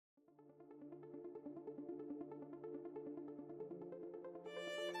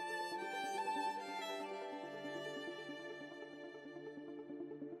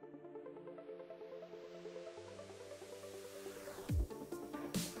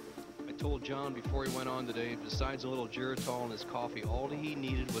told John before he went on today, besides a little Geritol in his coffee, all he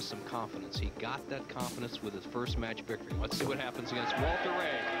needed was some confidence. He got that confidence with his first match victory. Let's see what happens against Walter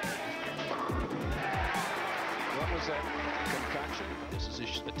Ray. What was that concoction? This is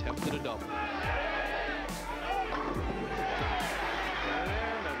his attempt at a double. And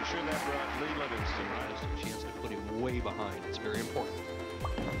I'm sure that brought Lee Livingston has a chance to put him way behind. It's very important.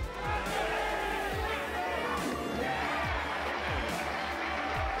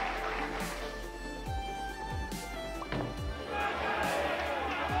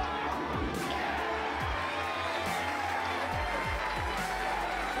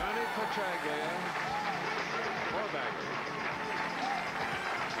 Petraglia, four-bagger.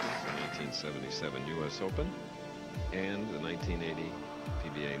 1977 U.S. Open and the 1980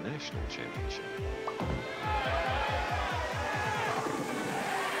 PBA National Championship.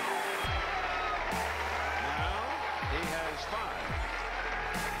 Now he has 5.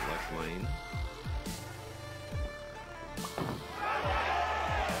 Left lane.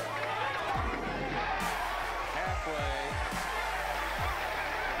 Halfway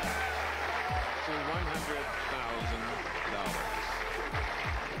to $100,000.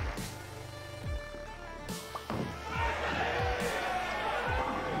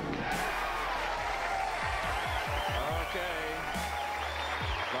 Okay.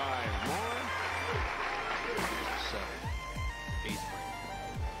 5 more. 7, 8 frame.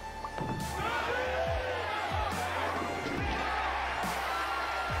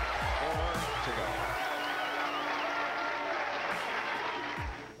 4 to go.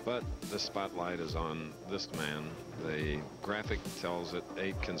 But the spotlight is on this man. The graphic tells it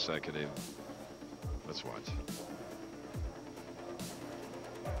 8 consecutive. Let's watch.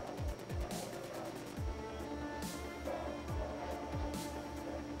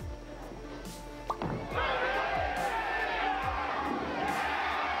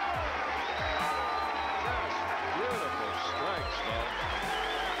 Beautiful strikes, though.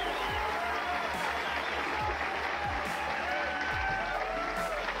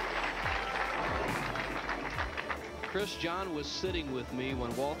 Chris, John was sitting with me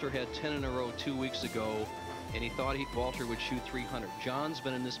when Walter had 10 in a row 2 weeks ago, and he thought Walter would shoot 300. John's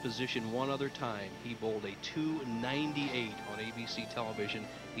been in this position one other time. He bowled a 298 on ABC television.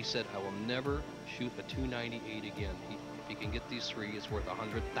 He said, I will never shoot a 298 again. If he can get these 3, it's worth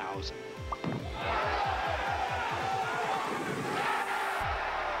 $100,000. All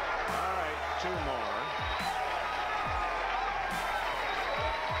right, 2 more.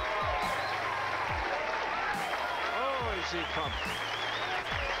 Oh, is he pumped?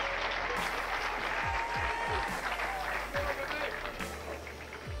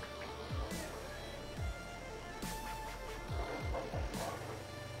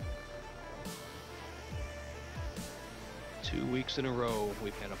 Two weeks in a row,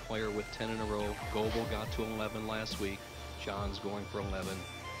 we've had a player with 10 in a row. Goebel got to 11 last week. John's going for 11.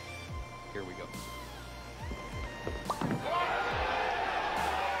 Here we go.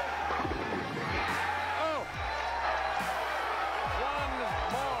 Oh!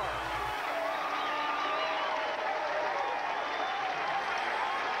 1 more.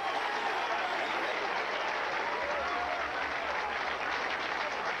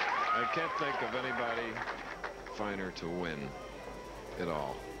 I can't think of anybody finer to win it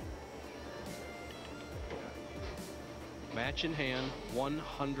all. Match in hand,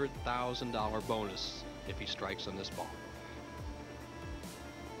 $100,000 bonus if he strikes on this ball.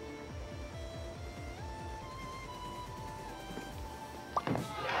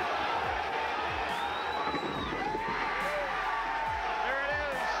 There it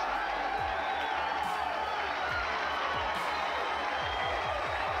is.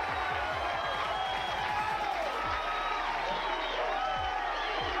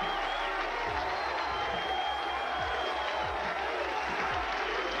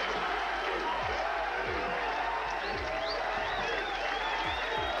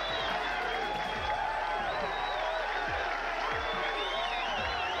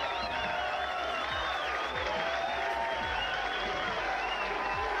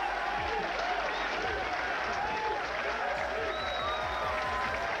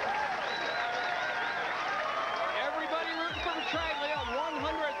 Petraglia,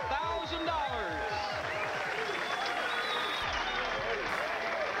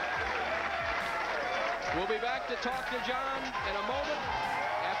 $100,000. We'll be back to talk to John in a moment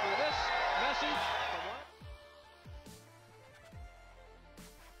after this message